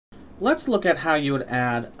let's look at how you would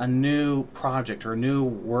add a new project or a new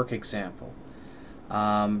work example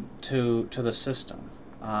to the system.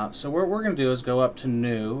 So what we're going to do is go up to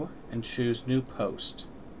New and choose New Post.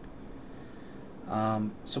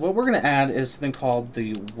 So what we're going to add is something called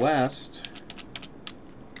the West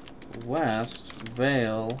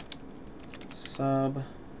Vale Sub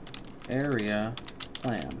Area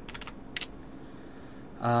Plan.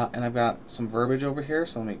 And I've got some verbiage over here,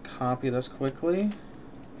 so let me copy this quickly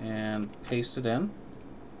and paste it in.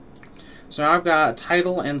 So now I've got a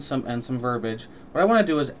title and some verbiage. What I want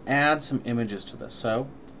to do is add some images to this. So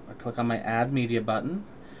I click on my Add Media button,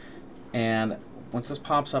 and once this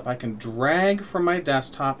pops up, I can drag from my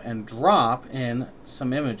desktop and drop in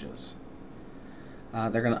some images.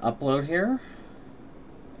 They're going to upload here,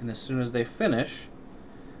 and as soon as they finish,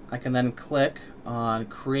 I can then click on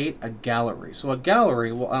Create a Gallery. So a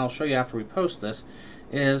gallery, well, I'll show you after we post this,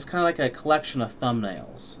 is kind of like a collection of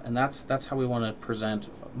thumbnails, and that's how we want to present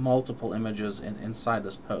multiple images inside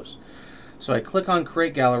this post. So I click on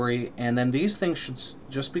Create Gallery, and then these things should,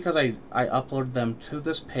 just because I uploaded them to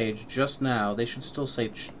this page just now, they should still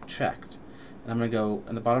say checked. And I'm going to go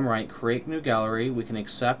in the bottom right, Create New Gallery. We can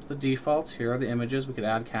accept the defaults. Here are the images. We could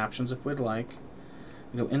add captions if we'd like.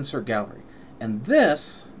 We go Insert Gallery. And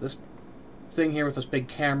this thing here with this big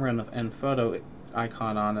camera and photo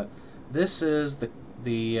icon on it, this is the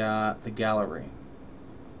gallery.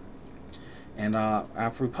 And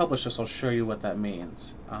after we publish this, I'll show you what that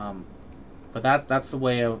means. But that's the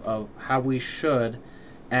way of how we should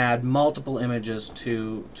add multiple images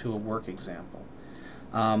to a work example.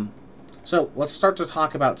 So let's start to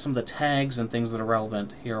talk about some of the tags and things that are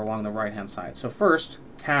relevant here along the right-hand side. So first,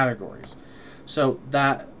 categories. So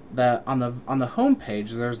on the home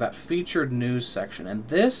page, there's that featured news section, and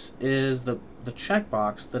this is the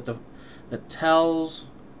checkbox that tells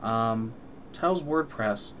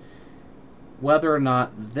WordPress whether or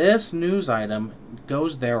not this news item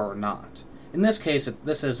goes there or not. In this case,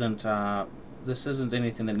 this isn't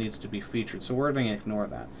anything that needs to be featured, so we're going to ignore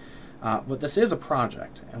that. But this is a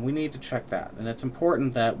project, and we need to check that. And it's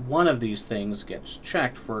important that one of these things gets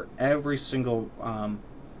checked for every single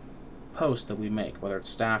post that we make, whether it's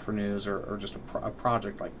staff or news or just a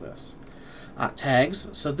project like this. Tags.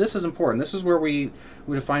 So this is important. This is where we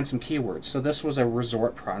define some keywords. So this was a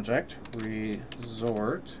resort project.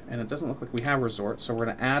 Resort. And it doesn't look like we have resort, so we're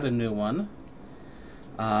going to add a new one.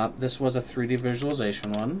 This was a 3D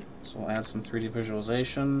visualization one, so we'll add some 3D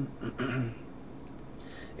visualization.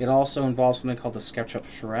 It also involves something called the SketchUp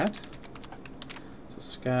charrette. So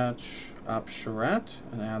SketchUp charrette,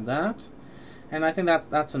 and add that. And I think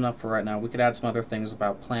that's enough for right now. We could add some other things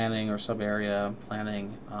about planning or sub-area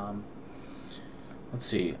planning. Let's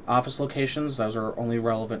see, office locations, those are only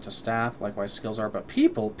relevant to staff, likewise skills are, but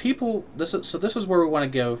people, this is where we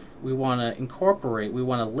want to incorporate, we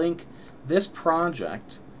want to link this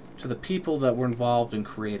project to the people that were involved in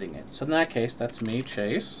creating it. So in that case, that's me,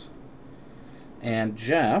 Chase, and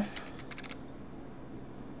Jeff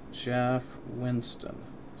Winston.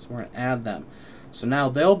 So we're going to add them. So now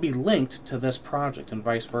they'll be linked to this project and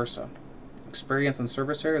vice versa. Experience and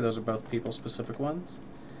service area, those are both people-specific ones.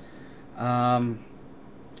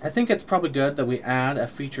 I think it's probably good that we add a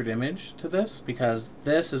featured image to this, because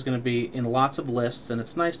this is going to be in lots of lists, and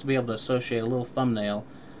it's nice to be able to associate a little thumbnail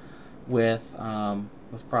with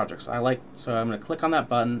projects. So I'm going to click on that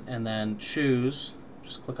button and then choose,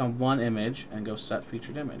 just click on one image and go set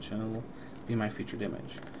featured image, and it'll be my featured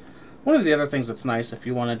image. One of the other things that's nice, if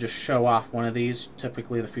you want to just show off one of these,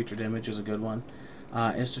 typically the featured image is a good one,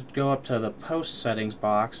 is to go up to the post settings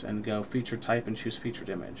box and go featured type and choose featured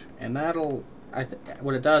image. And that'll,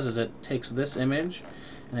 what it does is it takes this image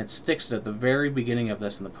and it sticks it at the very beginning of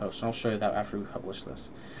this in the post. And I'll show you that after we publish this.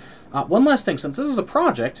 One last thing, since this is a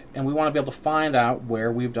project and we want to be able to find out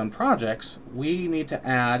where we've done projects, we need to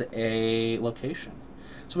add a location.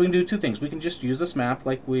 So we can do two things. We can just use this map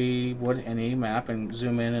like we would any map and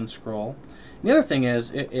zoom in and scroll. And the other thing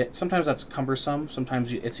is, sometimes that's cumbersome.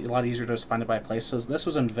 Sometimes it's a lot easier to just find it by place. So this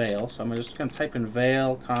was in Vale, so I'm just going to type in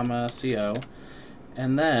Vale, CO,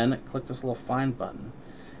 and then click this little find button,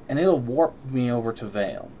 and it'll warp me over to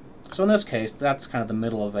Vale. So in this case, that's kind of the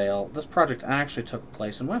middle of Vale. This project actually took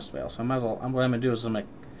place in West Vale, so I might as well, what I'm going to do is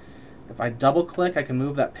if I double click, I can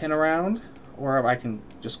move that pin around, or I can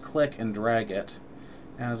just click and drag it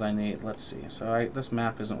as I need. Let's see. So this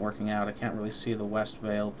map isn't working out. I can't really see the West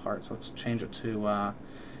Vale part, so let's change it to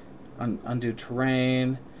undo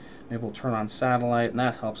terrain. Maybe we'll turn on satellite, and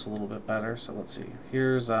that helps a little bit better. So let's see.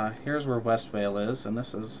 Here's where West Vale is, and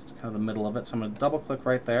this is kind of the middle of it. So I'm going to double click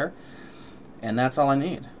right there, and that's all I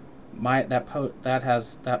need.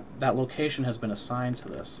 that location has been assigned to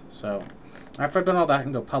this. So after I've done all that, I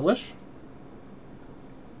can go publish.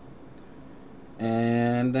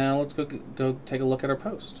 And now let's go take a look at our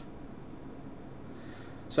post.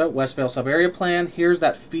 So Westvale sub-area plan, here's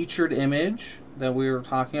that featured image that we were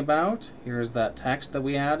talking about. Here's that text that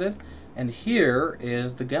we added. And here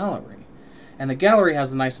is the gallery. And the gallery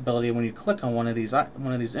has the nice ability when you click on one of these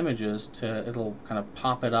images it'll kind of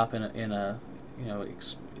pop it up in a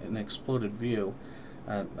an exploded view,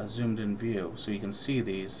 a zoomed in view, so you can see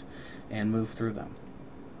these and move through them.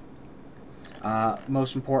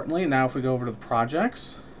 Most importantly, now if we go over to the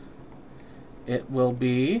projects, it will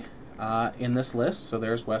be in this list. So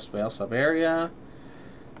there's Westvale sub-area.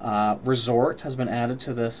 Resort has been added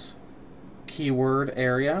to this keyword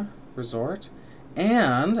area, resort.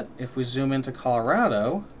 And if we zoom into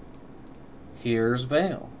Colorado, here's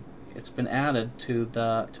Vail. It's been added to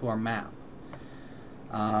our map.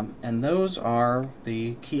 And those are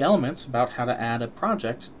the key elements about how to add a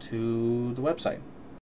project to the website.